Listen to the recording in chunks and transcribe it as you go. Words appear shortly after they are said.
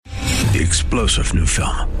The explosive new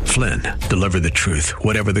film, Flynn, deliver the truth,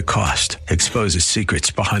 whatever the cost, exposes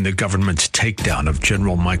secrets behind the government's takedown of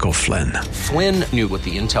General Michael Flynn. Flynn knew what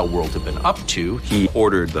the intel world had been up to. He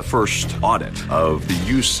ordered the first audit of the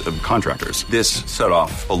use of contractors. This set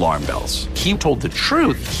off alarm bells. He told the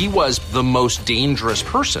truth. He was the most dangerous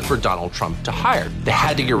person for Donald Trump to hire. They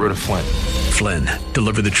had to get rid of Flynn. Flynn,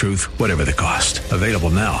 deliver the truth, whatever the cost. Available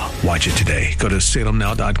now. Watch it today. Go to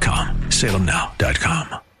salemnow.com.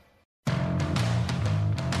 salemnow.com.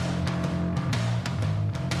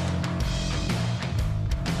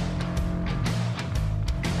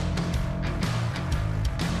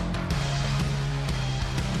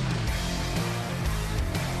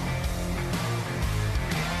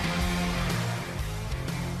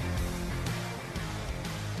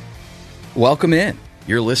 Welcome in.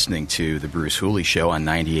 You're listening to The Bruce Hooley Show on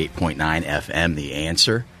 98.9 FM, The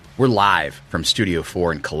Answer. We're live from Studio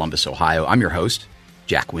 4 in Columbus, Ohio. I'm your host,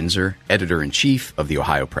 Jack Windsor, editor-in-chief of the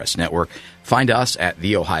Ohio Press Network. Find us at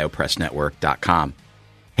theohiopressnetwork.com.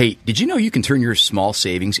 Hey, did you know you can turn your small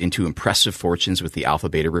savings into impressive fortunes with the Alpha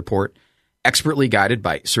Beta Report? Expertly guided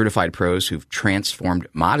by certified pros who've transformed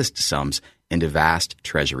modest sums into vast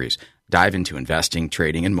treasuries. Dive into investing,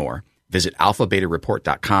 trading, and more. Visit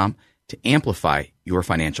alphabetareport.com to amplify your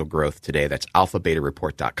financial growth today. That's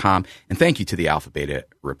alphabetareport.com. And thank you to the Alpha Beta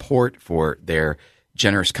Report for their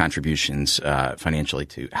generous contributions financially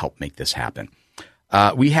to help make this happen.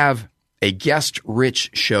 We have a guest-rich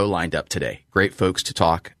show lined up today. Great folks to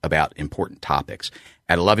talk about important topics.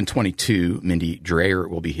 At 11:22, Mindy Drayer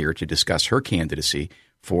will be here to discuss her candidacy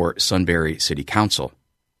for Sunbury City Council.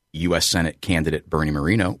 U.S. Senate candidate Bernie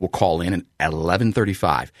Moreno will call in at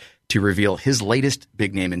 11:35 to reveal his latest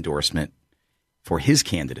big-name endorsement for his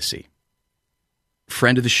candidacy.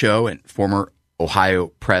 Friend of the show and former Ohio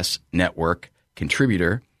Press Network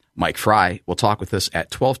contributor Mike Fry will talk with us at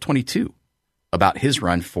 12:22 about his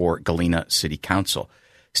run for Galena City Council.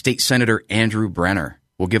 State Senator Andrew Brenner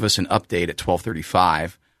will give us an update at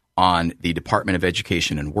 12:35 on the Department of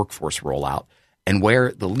Education and Workforce rollout and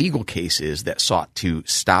where the legal case is that sought to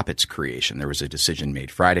stop its creation. There was a decision made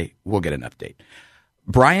Friday. We'll get an update.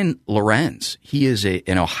 Brian Lorenz, he is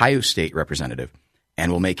an Ohio State representative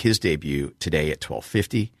and will make his debut today at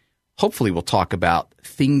 12:50. Hopefully we'll talk about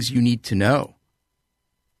things you need to know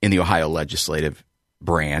in the Ohio legislative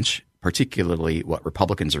branch, particularly what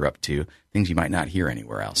Republicans are up to, things you might not hear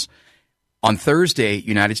anywhere else. On Thursday,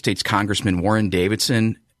 United States Congressman Warren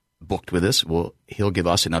Davidson booked with us. He'll give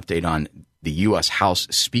us an update on the U.S. House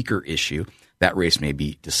Speaker issue. That race may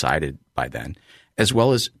be decided by then, as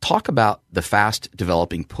well as talk about the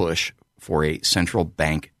fast-developing push for a central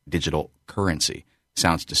bank digital currency.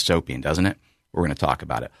 Sounds dystopian, doesn't it? We're going to talk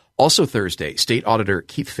about it. Also Thursday, State Auditor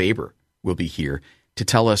Keith Faber will be here to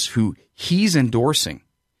tell us who he's endorsing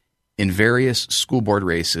in various school board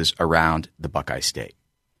races around the Buckeye State.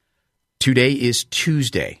 Today is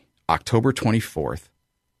Tuesday, October 24th.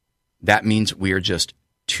 That means we are just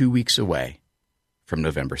 2 weeks away from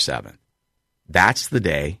November 7th. That's the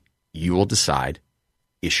day you will decide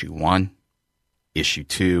issue 1, issue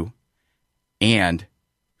 2, and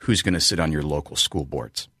who's going to sit on your local school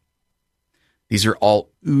boards. These are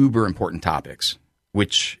all uber important topics,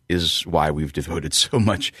 which is why we've devoted so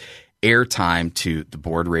much airtime to the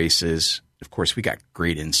board races. Of course, we got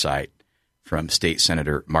great insight from State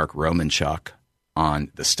Senator Mark Romanchuk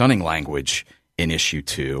on the stunning language in issue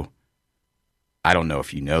 2. I don't know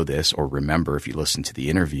if you know this or remember if you listened to the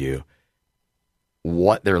interview.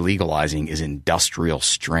 What they're legalizing is industrial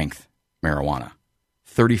strength marijuana,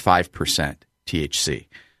 35% THC,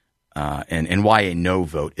 and why a no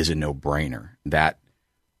vote is a no-brainer. That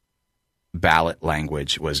ballot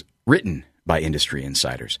language was written by industry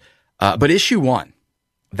insiders. But issue 1,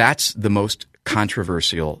 that's the most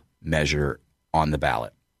controversial measure on the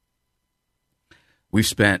ballot. We've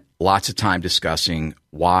spent lots of time discussing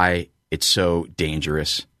why it's so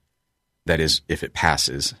dangerous, that is, if it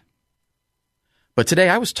passes. But today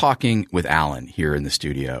I was talking with Alan here in the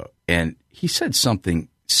studio, and he said something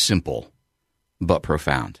simple but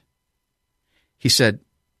profound. He said,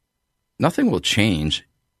 nothing will change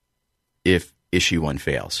if issue 1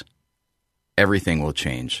 fails. Everything will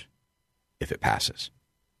change if it passes.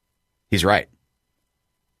 He's right.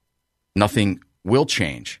 Nothing will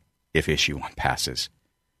change if issue 1 passes.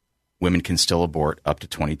 Women can still abort up to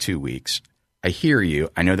 22 weeks. I hear you.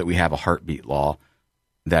 I know that we have a heartbeat law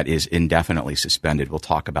that is indefinitely suspended. We'll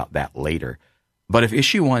talk about that later. But if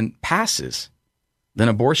issue 1 passes, then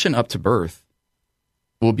abortion up to birth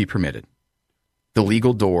will be permitted. The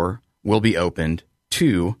legal door will be opened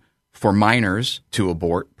for minors to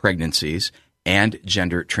abort pregnancies and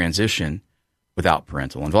gender transition without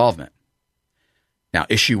parental involvement. Now,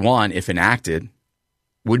 Issue 1, if enacted,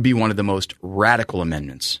 would be one of the most radical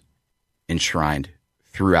amendments enshrined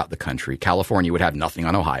throughout the country. California would have nothing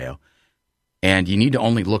on Ohio. And you need to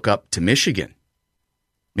only look up to Michigan.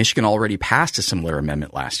 Michigan already passed a similar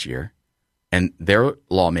amendment last year, and their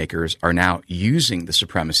lawmakers are now using the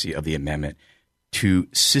supremacy of the amendment to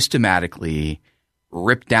systematically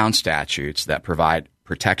rip down statutes that provide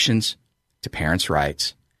protections to parents'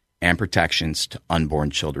 rights and protections to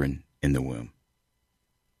unborn children in the womb.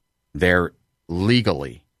 They're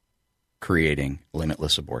legally creating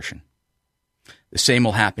limitless abortion. The same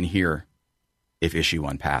will happen here if Issue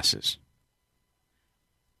 1 passes.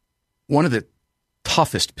 One of the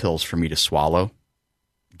toughest pills for me to swallow,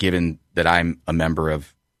 given that I'm a member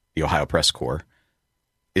of the Ohio Press Corps,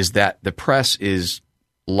 is that the press is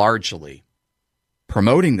largely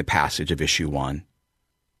promoting the passage of Issue 1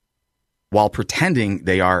 while pretending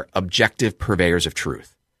they are objective purveyors of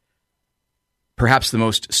truth. Perhaps the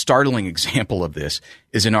most startling example of this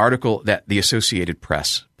is an article that the Associated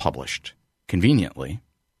Press published, conveniently,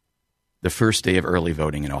 the first day of early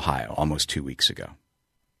voting in Ohio, almost 2 weeks ago.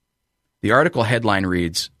 The article headline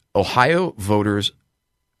reads, Ohio votes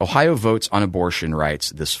on abortion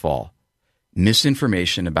rights this fall.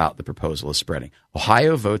 Misinformation about the proposal is spreading.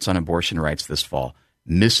 Ohio votes on abortion rights this fall.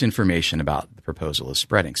 Misinformation about the proposal is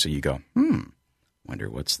spreading. So you go, wonder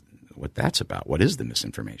what that's about. What is the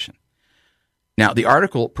misinformation? Now, the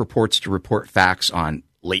article purports to report facts on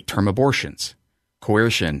late-term abortions,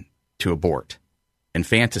 coercion to abort,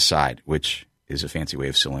 infanticide, which is a fancy way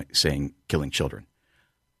of saying killing children,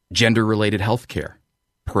 gender-related health care,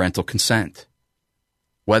 parental consent,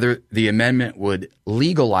 whether the amendment would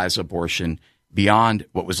legalize abortion beyond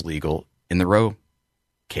what was legal in the Roe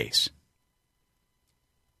case.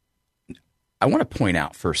 I want to point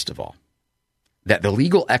out, first of all, that the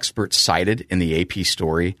legal experts cited in the AP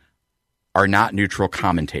story are not neutral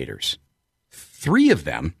commentators. 3 of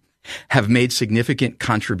them have made significant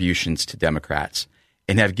contributions to Democrats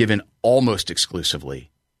and have given almost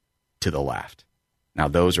exclusively to the left. Now,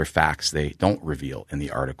 those are facts they don't reveal in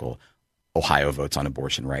the article. Ohio votes on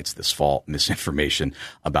abortion rights this fall. Misinformation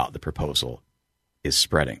about the proposal is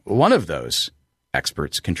spreading. One of those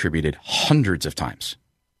experts contributed hundreds of times.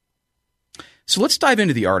 So let's dive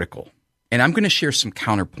into the article, and I'm going to share some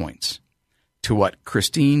counterpoints to what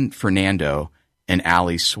Christine Fernando and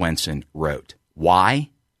Allie Swenson wrote.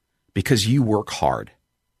 Why? Because you work hard.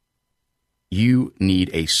 You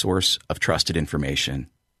need a source of trusted information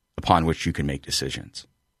upon which you can make decisions.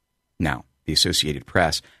 Now, the Associated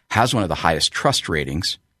Press has one of the highest trust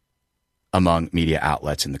ratings among media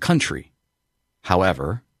outlets in the country.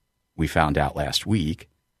 However, we found out last week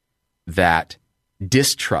that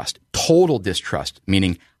distrust, total distrust,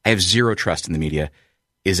 meaning I have zero trust in the media,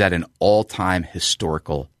 is at an all-time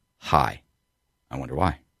historical high. I wonder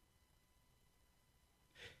why.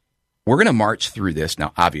 We're going to march through this.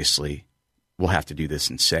 Now, obviously, we'll have to do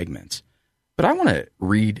this in segments. But I want to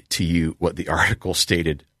read to you what the article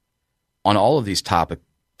stated on all of these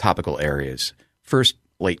topical areas. First,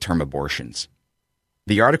 late-term abortions.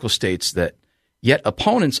 The article states that, yet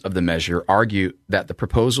opponents of the measure argue that the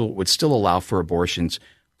proposal would still allow for abortions,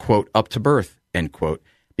 quote, up to birth, end quote,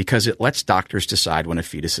 because it lets doctors decide when a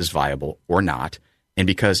fetus is viable or not, and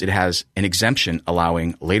because it has an exemption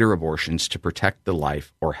allowing later abortions to protect the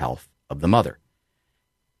life or health of the mother.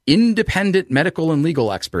 Independent medical and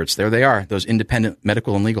legal experts, there they are, those independent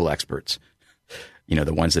medical and legal experts,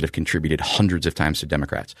 the ones that have contributed hundreds of times to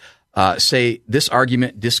Democrats, say this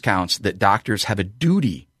argument discounts that doctors have a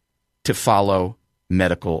duty to follow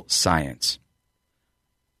medical science.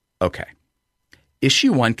 Okay.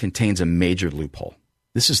 Issue 1 contains a major loophole.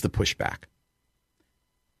 This is the pushback.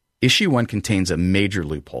 Issue 1 contains a major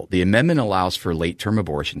loophole. The amendment allows for late-term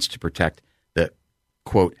abortions to protect the,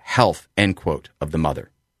 quote, health, end quote, of the mother.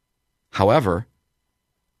 However,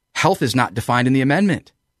 health is not defined in the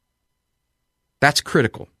amendment. That's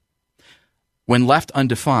critical. When left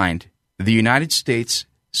undefined, the United States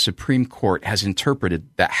Supreme Court has interpreted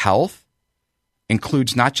that health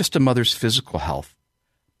includes not just a mother's physical health,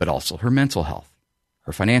 but also her mental health,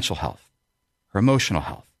 her financial health, her emotional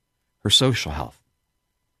health, her social health.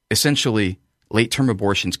 Essentially, late-term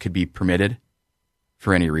abortions could be permitted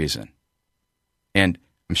for any reason. And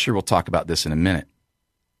I'm sure we'll talk about this in a minute.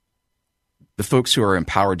 The folks who are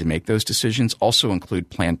empowered to make those decisions also include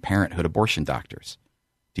Planned Parenthood abortion doctors.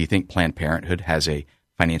 Do you think Planned Parenthood has a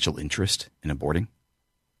financial interest in aborting?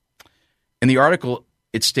 In the article,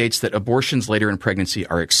 it states that abortions later in pregnancy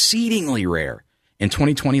are exceedingly rare. In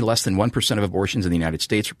 2020, less than 1% of abortions in the United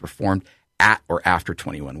States were performed at or after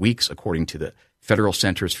 21 weeks, according to the Federal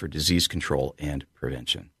Centers for Disease Control and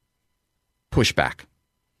Prevention. Pushback.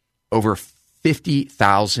 Over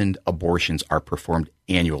 50,000 abortions are performed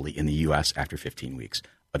annually in the U.S. after 15 weeks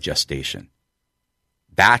of gestation.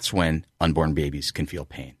 That's when unborn babies can feel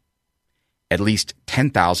pain. At least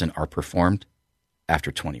 10,000 are performed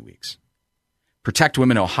after 20 weeks. Protect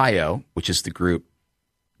Women Ohio, which is the group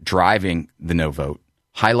driving the no vote,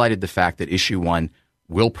 highlighted the fact that Issue 1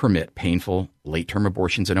 will permit painful late-term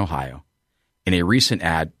abortions in Ohio in a recent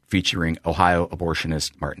ad featuring Ohio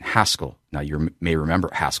abortionist Martin Haskell. Now, you may remember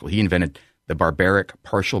Haskell. He invented the barbaric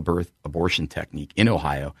partial birth abortion technique in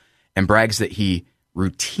Ohio and brags that he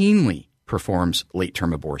routinely performs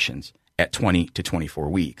late-term abortions at 20 to 24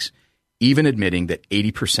 weeks, even admitting that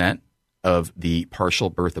 80% of the partial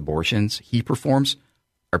birth abortions he performs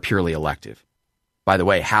are purely elective. By the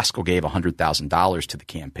way, Haskell gave $100,000 to the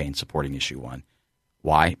campaign supporting Issue 1.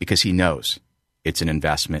 Why? Because he knows it's an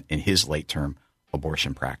investment in his late-term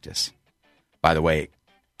abortion practice. By the way,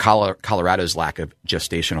 Colorado's lack of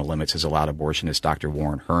gestational limits has allowed abortionist Dr.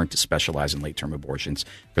 Warren Hearn to specialize in late-term abortions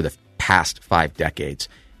for the past 5 decades,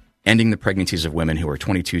 ending the pregnancies of women who are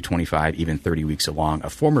 22, 25, even 30 weeks along. A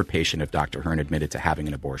former patient of Dr. Hearn admitted to having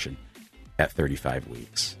an abortion at 35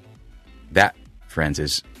 weeks. That, friends,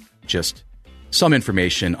 is just some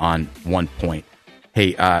information on one point.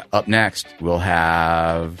 Hey, up next, we'll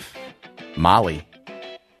have Molly.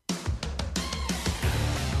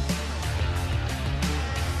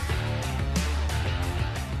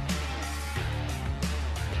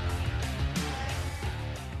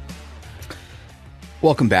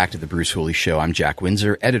 Welcome back to the Bruce Hooley Show. I'm Jack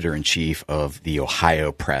Windsor, editor-in-chief of the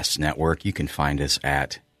Ohio Press Network. You can find us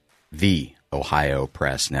at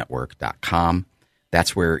theohiopressnetwork.com.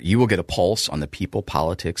 That's where you will get a pulse on the people,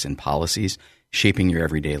 politics, and policies shaping your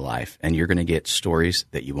everyday life. And you're going to get stories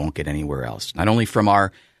that you won't get anywhere else, not only from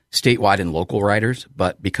our statewide and local writers,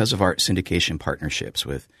 but because of our syndication partnerships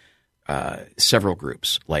with several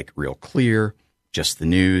groups like Real Clear, Just the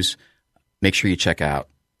News. Make sure you check out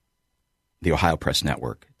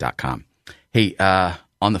theohiopressnetwork.com. Hey,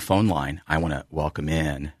 on the phone line, I want to welcome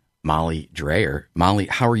in Molly Drayer. Molly,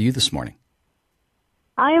 how are you this morning?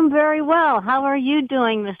 I am very well. How are you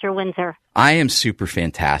doing, Mr. Windsor? I am super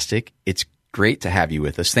fantastic. It's great to have you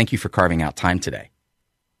with us. Thank you for carving out time today.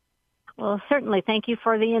 Well, certainly. Thank you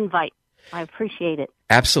for the invite. I appreciate it.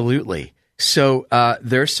 Absolutely. So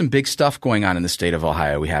there's some big stuff going on in the state of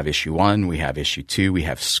Ohio. We have Issue 1, we have Issue 2, we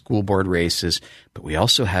have school board races, but we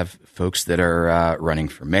also have folks that are running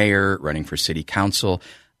for mayor, running for city council.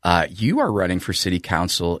 You are running for city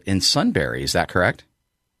council in Sunbury. Is that correct?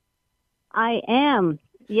 I am.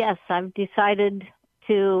 Yes, I've decided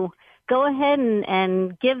to go ahead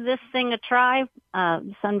and give this thing a try.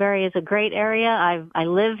 Sunbury is a great area. I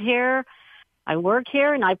live here, I work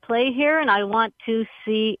here, and I play here, and I want to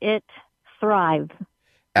see it thrive.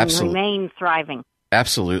 Absolutely. And remain thriving.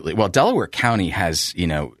 Absolutely. Well, Delaware County has,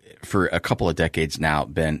 for a couple of decades now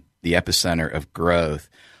been the epicenter of growth.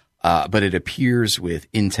 But it appears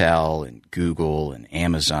with Intel and Google and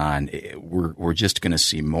Amazon, we're just going to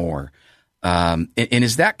see more. And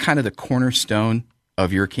is that kind of the cornerstone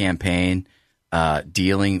of your campaign,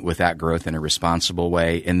 dealing with that growth in a responsible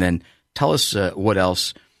way? And then tell us what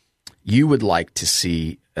else you would like to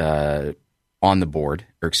see on the board,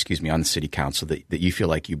 on the city council that you feel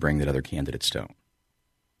like you bring that other candidates don't.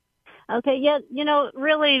 Okay, yeah,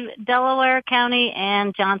 really Delaware County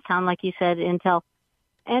and Johnstown, like you said, Intel,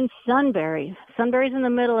 and Sunbury. Sunbury's in the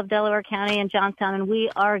middle of Delaware County and Johnstown, and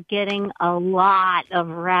we are getting a lot of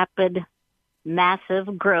rapid,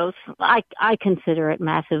 massive growth. I consider it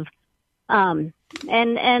massive. And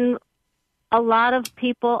a lot of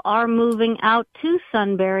people are moving out to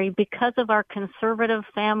Sunbury because of our conservative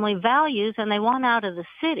family values, and they want out of the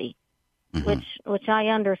city, which I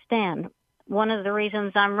understand. One of the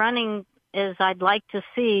reasons I'm running is I'd like to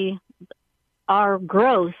see our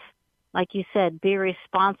growth, like you said, be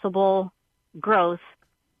responsible growth.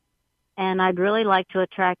 And I'd really like to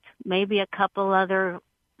attract maybe a couple other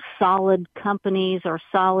solid companies or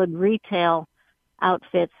solid retail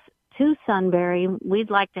outfits to Sunbury. We'd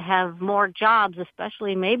like to have more jobs,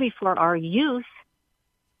 especially maybe for our youth,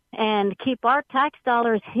 and keep our tax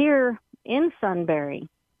dollars here in Sunbury.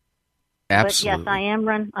 Absolutely. But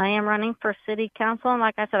yes, I am running for city council, and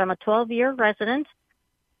like I said, I'm a 12-year resident.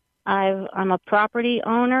 I'm a property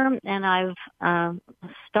owner, and I've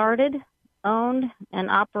started, owned, and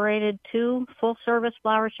operated 2 full-service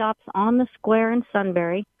flower shops on the square in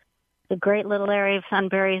Sunbury. The great little area of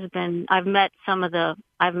Sunbury has been. I've met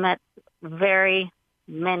very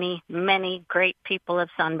many great people of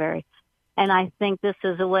Sunbury, and I think this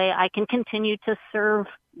is a way I can continue to serve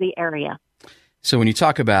the area. So when you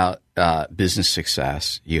talk about business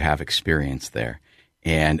success, you have experience there.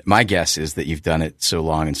 And my guess is that you've done it so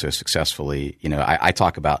long and so successfully. You know, I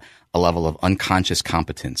talk about a level of unconscious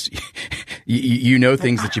competence. you know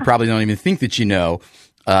things that you probably don't even think that you know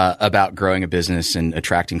about growing a business and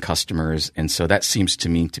attracting customers. And so that seems to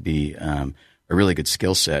me to be a really good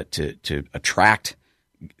skill set to attract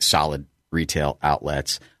solid retail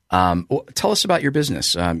outlets. Tell us about your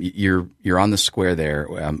business. You're on the square there.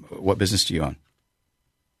 What business do you own?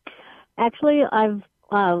 Actually, I've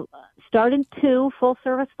started 2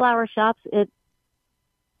 full-service flower shops.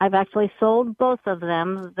 I've actually sold both of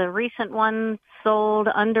them. The recent one sold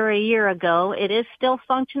under a year ago. It is still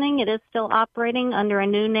functioning. It is still operating under a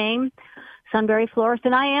new name, Sunbury Florist,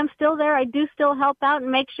 and I am still there. I do still help out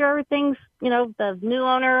and make sure everything's, the new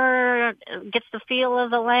owner gets the feel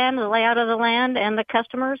of the land, the layout of the land, and the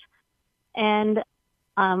customers. And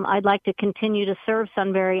I'd like to continue to serve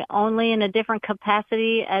Sunbury only in a different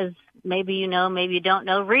capacity, as maybe you know, maybe you don't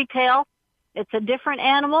know. Retail, it's a different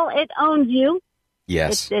animal. It owns you.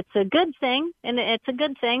 Yes. It's a good thing, and it's a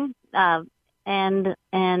good thing. And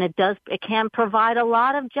it can provide a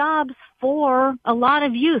lot of jobs for a lot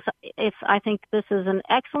of youth. I think this is an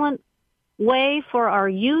excellent way for our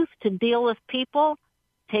youth to deal with people,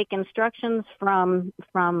 take instructions from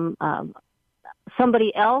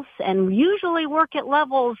somebody else, and usually work at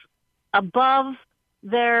levels above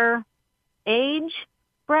their age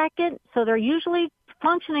bracket. So they're usually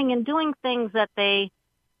functioning and doing things that they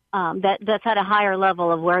that's at a higher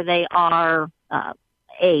level of where they are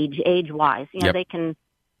age-wise. Yep. They can,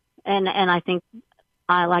 and I think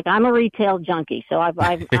I'm a retail junkie, so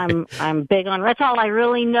I'm big on, that's all I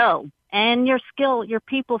really know. And your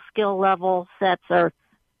people skill level sets are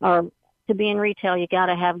to be in retail, you got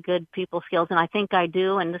to have good people skills, and I think I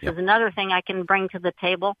do. And this is another thing I can bring to the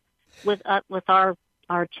table with our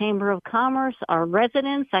Chamber of Commerce, our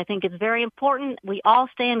residents. I think it's very important we all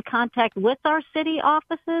stay in contact with our city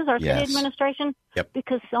offices, our city administration,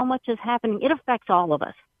 because so much is happening. It affects all of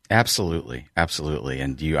us. Absolutely. Absolutely.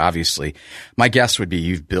 And you obviously, my guess would be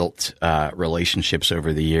you've built relationships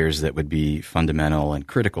over the years that would be fundamental and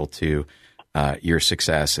critical to your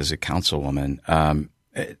success as a councilwoman.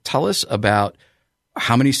 Tell us about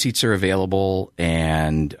how many seats are available,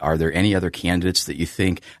 and are there any other candidates that you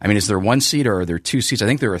think, is there 1 seat or are there 2 seats? I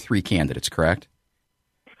think there are 3 candidates, correct?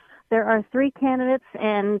 There are 3 candidates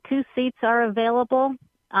and 2 seats are available.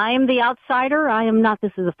 I am the outsider. I am not,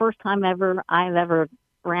 this is the first time I've ever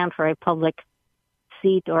ran for a public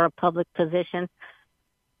seat or a public position.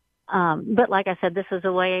 But like I said, this is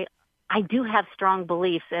a way. I do have strong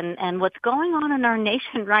beliefs, and what's going on in our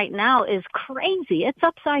nation right now is crazy. It's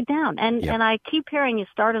upside down, and I keep hearing you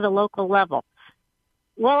start at a local level.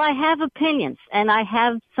 Well, I have opinions, and I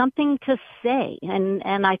have something to say,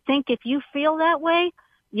 and I think if you feel that way,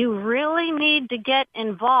 you really need to get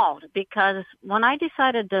involved, because when I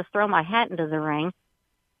decided to throw my hat into the ring,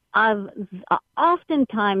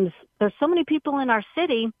 oftentimes there's so many people in our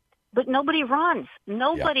city, but nobody runs.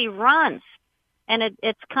 Nobody runs. And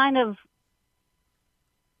it's kind of,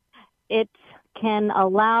 it can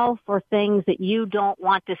allow for things that you don't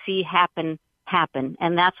want to see happen.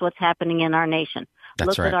 And that's what's happening in our nation.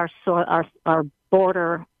 That's Look right. at our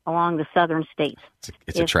border along the southern states.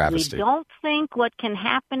 It's a travesty. If we don't think what can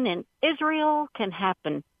happen in Israel can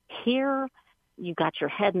happen here, you got your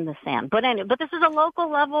head in the sand. But anyway, this is a local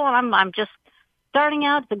level, and I'm just starting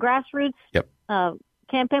out the grassroots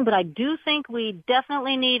campaign. But I do think we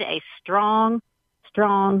definitely need a strong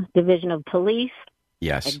division of police.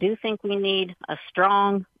 Yes. I do think we need a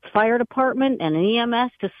strong fire department and an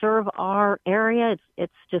EMS to serve our area.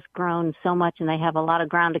 It's just grown so much, and they have a lot of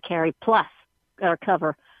ground to carry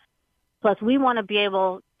cover. Plus, we want to be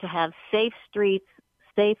able to have safe streets,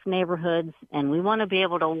 safe neighborhoods, and we want to be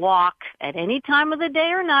able to walk at any time of the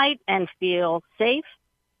day or night and feel safe.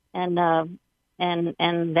 And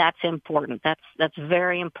that's important. That's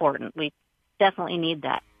very important. We definitely need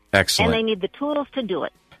that. Excellent. And they need the tools to do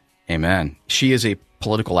it. Amen. She is a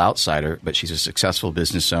political outsider, but she's a successful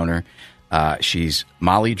business owner. She's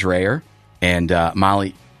Molly Drayer. And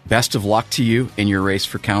Molly, best of luck to you in your race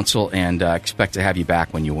for council, and expect to have you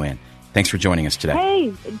back when you win. Thanks for joining us today.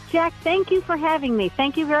 Hey, Jack, thank you for having me.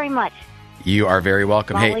 Thank you very much. You are very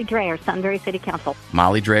welcome. Molly Drayer, Sunbury City Council.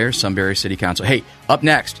 Molly Drayer, Sunbury City Council. Hey, up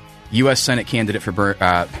next, U.S. Senate candidate for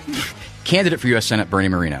U.S. Senate, Bernie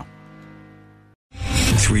Moreno.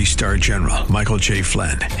 3-star general Michael J.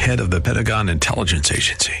 Flynn, head of the Pentagon Intelligence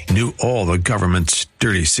Agency, knew all the government's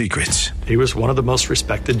dirty secrets. He was one of the most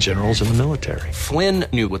respected generals in the military. Flynn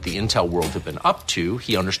knew what the intel world had been up to.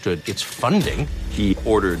 He understood its funding. He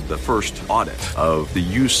ordered the first audit of the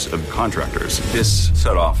use of contractors. This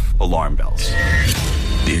set off alarm bells.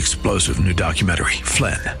 The explosive new documentary,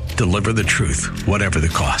 Flynn, Deliver the Truth, Whatever the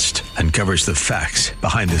Cost, uncovers the facts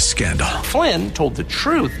behind this scandal. Flynn told the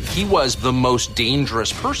truth. He was the most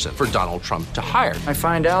dangerous person for Donald Trump to hire. I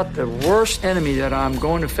find out the worst enemy that I'm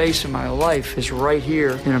going to face in my life is right here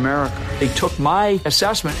in America. They took my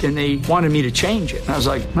assessment and they wanted me to change it. And I was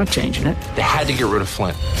like, I'm not changing it. They had to get rid of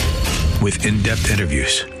Flynn. With in-depth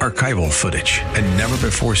interviews, archival footage, and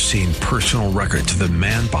never-before-seen personal records of the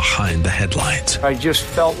man behind the headlines. I just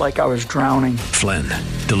felt like I was drowning. Flynn,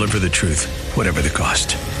 Deliver the Truth, Whatever the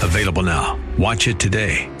Cost. Available now. Watch it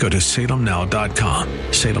today. Go to salemnow.com.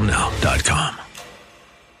 salemnow.com.